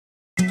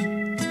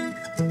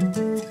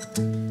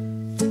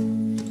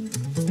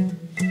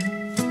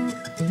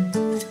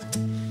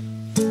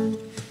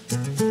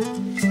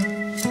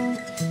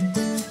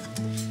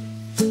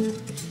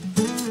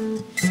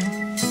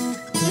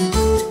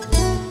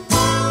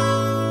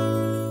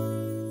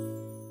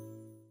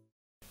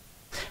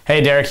Hey,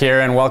 Derek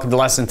here, and welcome to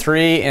Lesson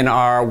 3 in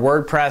our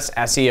WordPress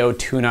SEO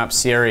tune-up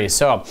series.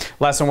 So,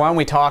 Lesson 1,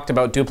 we talked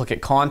about duplicate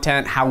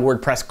content, how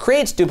WordPress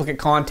creates duplicate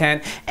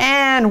content,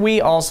 and we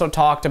also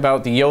talked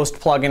about the Yoast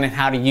plugin and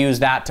how to use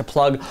that to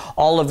plug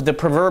all of the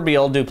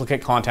proverbial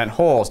duplicate content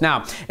holes.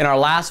 Now, in our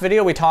last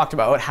video, we talked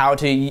about how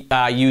to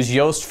use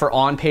Yoast for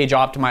on-page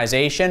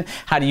optimization,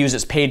 how to use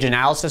its page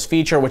analysis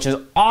feature, which is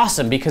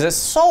awesome because it's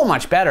so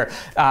much better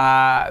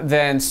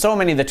than so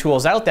many of the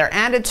tools out there,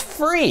 and it's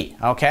free,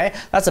 okay?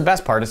 That's the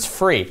best part. It's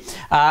free.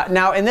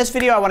 Now in this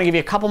video I want to give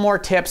you a couple more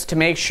tips to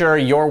make sure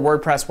your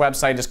WordPress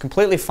website is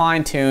completely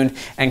fine-tuned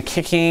and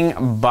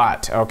kicking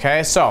butt,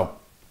 okay? So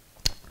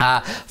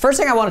first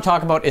thing I want to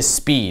talk about is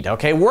speed,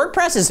 okay?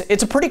 WordPress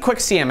it's a pretty quick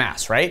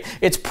CMS, right?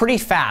 It's pretty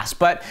fast,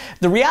 but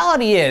the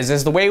reality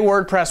is the way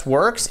WordPress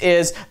works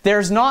is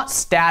there's not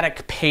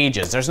static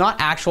pages. There's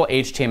not actual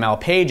HTML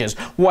pages.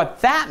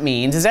 What that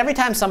means is every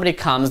time somebody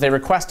comes, they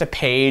request a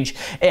page,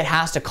 it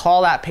has to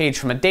call that page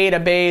from a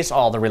database,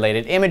 all the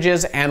related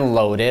images, and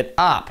load it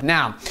up.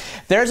 Now,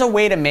 there's a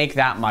way to make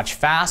that much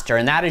faster,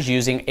 and that is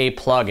using a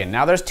plugin.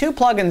 Now, there's two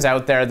plugins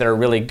out there that are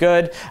really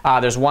good.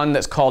 There's one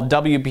that's called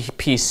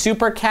WP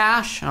Super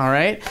Cache, all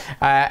right,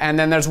 and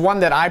then there's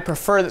one that I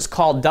prefer that's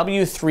called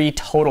W3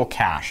 Total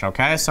Cache,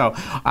 okay? So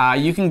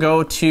you can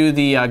go to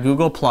the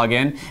Google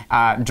plugin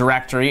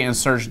directory and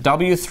search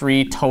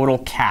W3 Total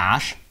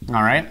Cache,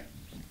 all right?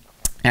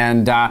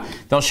 And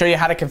they'll show you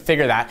how to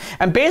configure that.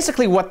 And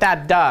basically what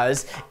that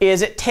does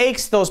is it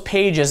takes those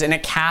pages and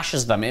it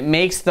caches them. It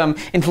makes them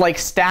into like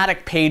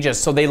static pages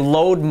so they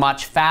load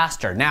much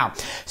faster. Now,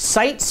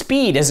 site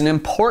speed is an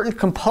important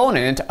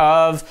component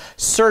of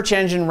search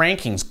engine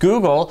rankings.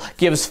 Google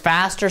gives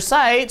faster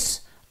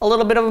sites a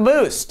little bit of a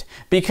boost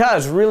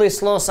because really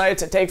slow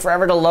sites that take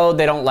forever to load,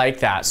 they don't like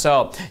that.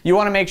 So you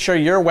want to make sure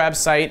your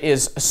website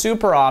is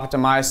super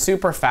optimized,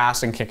 super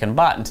fast, and kicking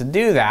butt. And to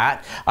do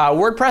that,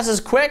 WordPress is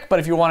quick, but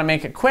if you want to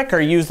make it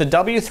quicker, use the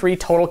W3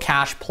 Total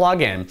Cache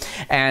plugin.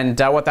 And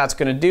what that's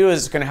going to do is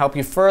it's going to help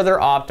you further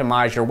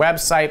optimize your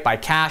website by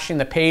caching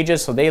the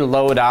pages so they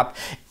load up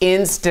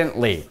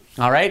instantly.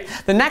 All right,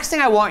 the next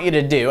thing I want you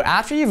to do,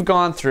 after you've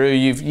gone through,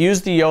 you've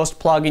used the Yoast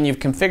plugin, you've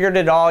configured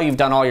it all, you've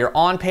done all your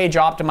on-page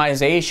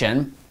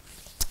optimization,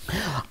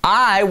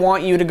 I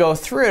want you to go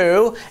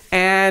through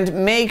and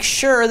make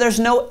sure there's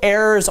no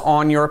errors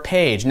on your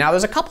page. Now,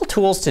 there's a couple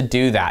tools to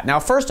do that. Now,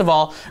 first of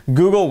all,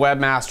 Google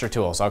Webmaster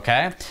Tools,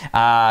 okay?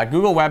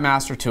 Google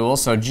Webmaster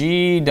Tools, so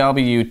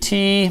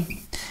GWT,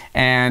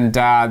 and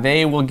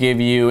they will give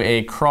you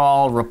a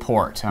crawl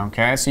report,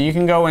 okay? So you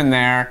can go in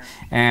there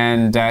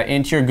and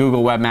into your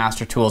Google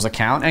Webmaster Tools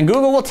account, and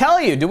Google will tell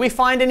you, do we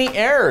find any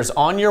errors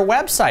on your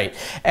website?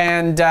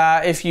 And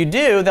if you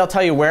do, they'll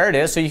tell you where it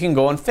is so you can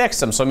go and fix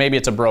them. So maybe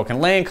it's a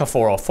broken link, a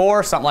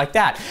 404, something like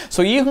that.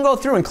 So you can go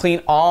through and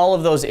clean all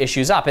of those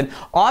issues up. And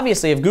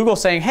obviously, if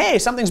Google's saying, hey,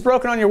 something's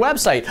broken on your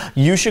website,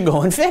 you should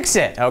go and fix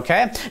it,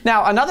 okay?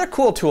 Now, another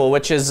cool tool,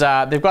 which is,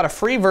 they've got a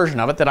free version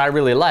of it that I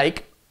really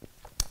like,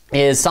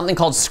 is something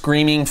called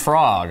Screaming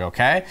Frog,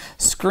 okay?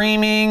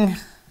 Screaming,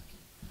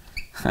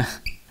 I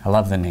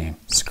love the name,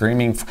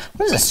 Screaming,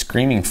 what does a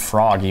Screaming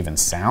Frog even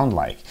sound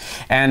like?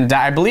 And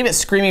I believe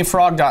it's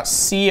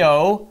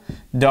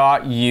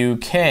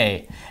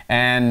screamingfrog.co.uk.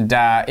 And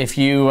if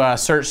you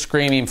search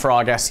Screaming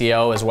Frog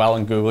SEO as well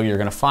in Google, you're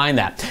going to find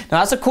that. Now,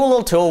 that's a cool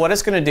little tool. What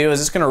it's going to do is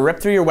it's going to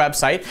rip through your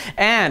website,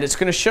 and it's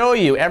going to show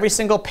you every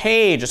single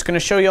page. It's going to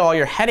show you all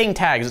your heading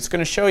tags. It's going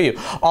to show you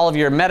all of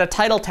your meta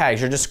title tags,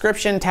 your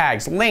description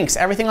tags, links,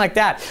 everything like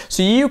that.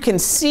 So you can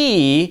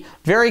see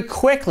very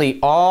quickly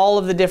all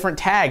of the different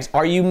tags.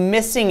 Are you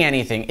missing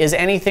anything? Is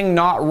anything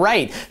not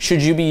right?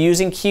 Should you be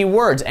using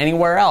keywords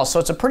anywhere else? So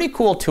it's a pretty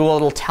cool tool.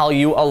 It'll tell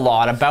you a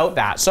lot about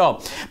that.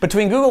 So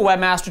between Google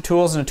Webmaster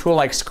Tools and a tool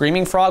like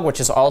Screaming Frog, which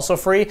is also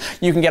free,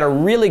 you can get a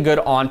really good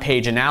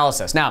on-page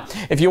analysis. Now,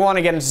 if you want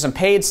to get into some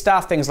paid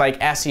stuff, things like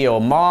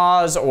SEO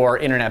Moz or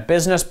Internet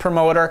Business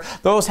Promoter,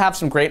 those have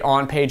some great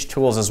on-page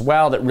tools as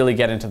well that really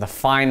get into the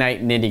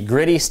finite,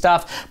 nitty-gritty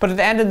stuff. But at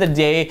the end of the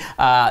day,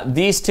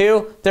 these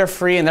two, they're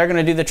free and they're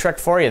going to do the trick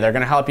for you. They're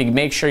going to help you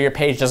make sure your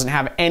page doesn't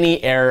have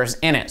any errors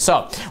in it.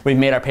 So we've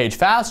made our page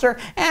faster,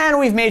 and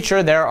we've made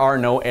sure there are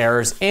no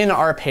errors in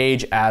our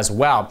page as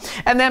well.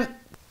 And then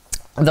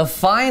the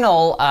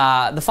final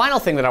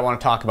thing that I want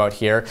to talk about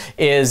here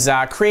is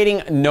creating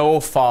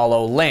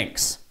NoFollow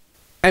links.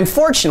 And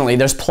fortunately,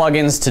 there's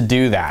plugins to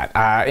do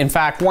that. In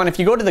fact, if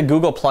you go to the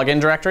Google plugin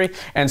directory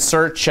and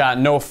search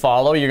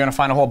NoFollow, you're going to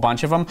find a whole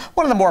bunch of them.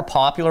 One of the more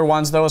popular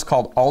ones, though, is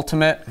called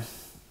Ultimate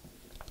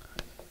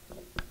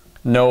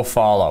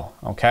NoFollow,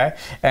 okay?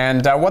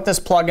 And what this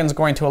plugin is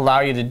going to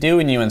allow you to do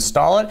when you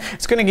install it,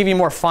 it's going to give you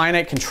more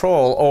finite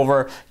control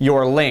over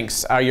your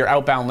links, your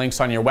outbound links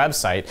on your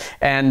website.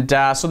 And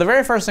so the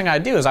very first thing I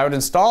do is I would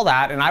install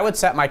that, and I would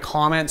set my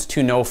comments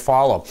to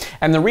NoFollow.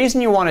 And the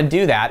reason you want to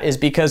do that is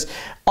because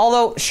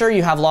although sure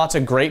you have lots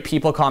of great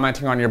people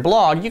commenting on your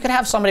blog, you could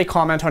have somebody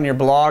comment on your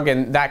blog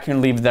and that can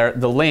leave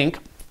the link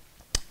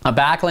a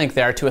backlink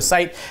there to a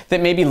site that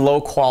may be low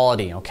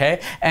quality,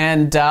 okay?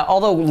 And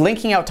although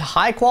linking out to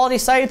high quality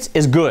sites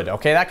is good,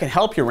 okay, that can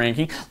help your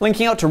ranking,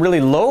 linking out to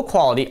really low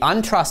quality,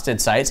 untrusted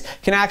sites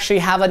can actually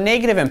have a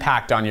negative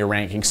impact on your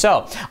ranking.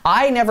 So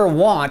I never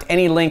want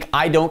any link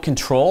I don't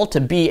control to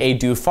be a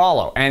do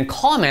follow, and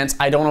comments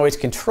I don't always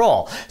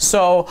control.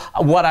 So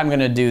what I'm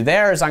gonna do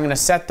there is I'm gonna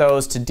set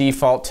those to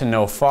default to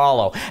no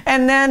follow.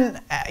 And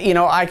then, you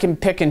know, I can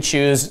pick and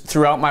choose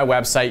throughout my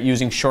website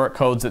using short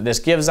codes that this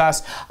gives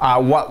us,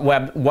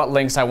 what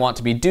links I want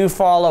to be do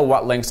follow,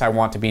 what links I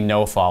want to be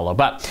no follow.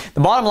 But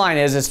the bottom line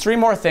is 3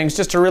 more things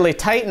just to really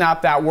tighten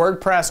up that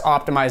WordPress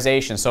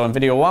optimization. So in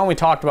video 1, we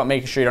talked about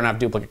making sure you don't have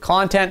duplicate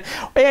content.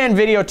 In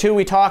video 2,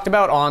 we talked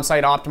about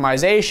on-site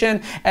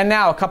optimization. And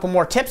now a couple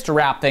more tips to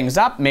wrap things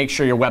up. Make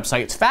sure your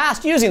website's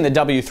fast using the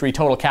W3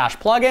 Total Cache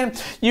plugin.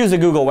 Use the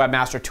Google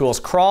Webmaster Tools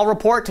crawl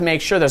report to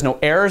make sure there's no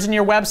errors in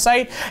your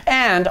website.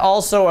 And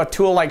also a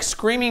tool like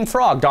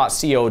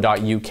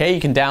screamingfrog.co.uk. You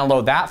can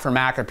download that for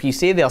Mac or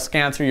PC. They'll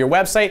scan through your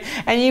website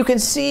and you can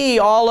see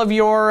all of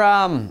your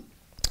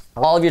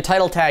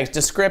title tags,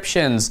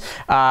 descriptions,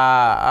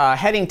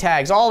 heading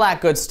tags, all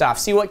that good stuff.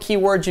 See what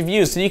keywords you've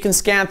used so you can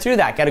scan through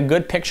that, get a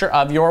good picture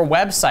of your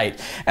website.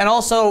 And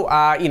also,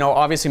 you know,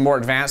 obviously more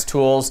advanced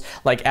tools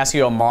like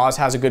SEO Moz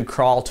has a good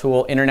crawl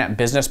tool, Internet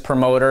Business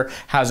Promoter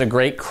has a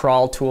great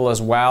crawl tool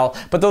as well,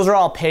 but those are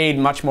all paid,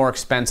 much more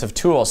expensive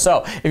tools.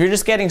 So if you're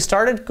just getting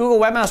started, Google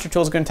Webmaster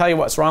Tools is going to tell you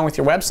what's wrong with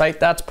your website.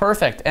 That's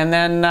perfect. And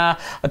then a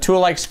tool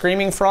like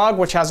Screaming Frog,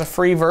 which has a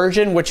free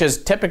version, which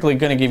is typically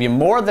going to give you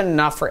more than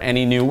enough for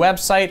any new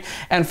website.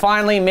 And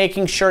finally,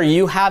 making sure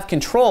you have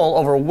control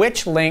over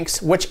which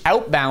links, which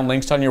outbound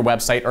links on your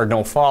website are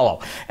no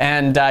follow.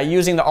 And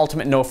using the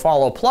Ultimate No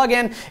Follow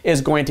plugin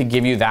is going to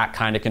give you that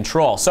kind of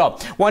control. So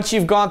once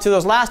you've gone through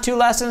those last 2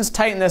 lessons,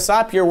 tighten this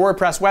up, your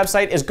WordPress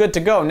website is good to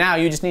go. Now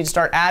you just need to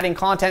start adding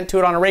content to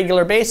it on a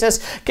regular basis,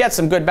 get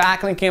some good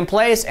backlinking in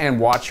place, and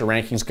watch your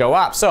rankings go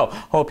up. So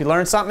hope you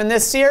learned something in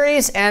this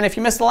series. And if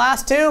you missed the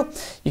last 2,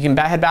 you can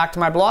head back to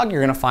my blog.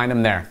 You're going to find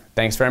them there.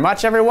 Thanks very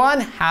much,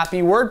 everyone.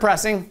 Happy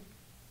WordPressing.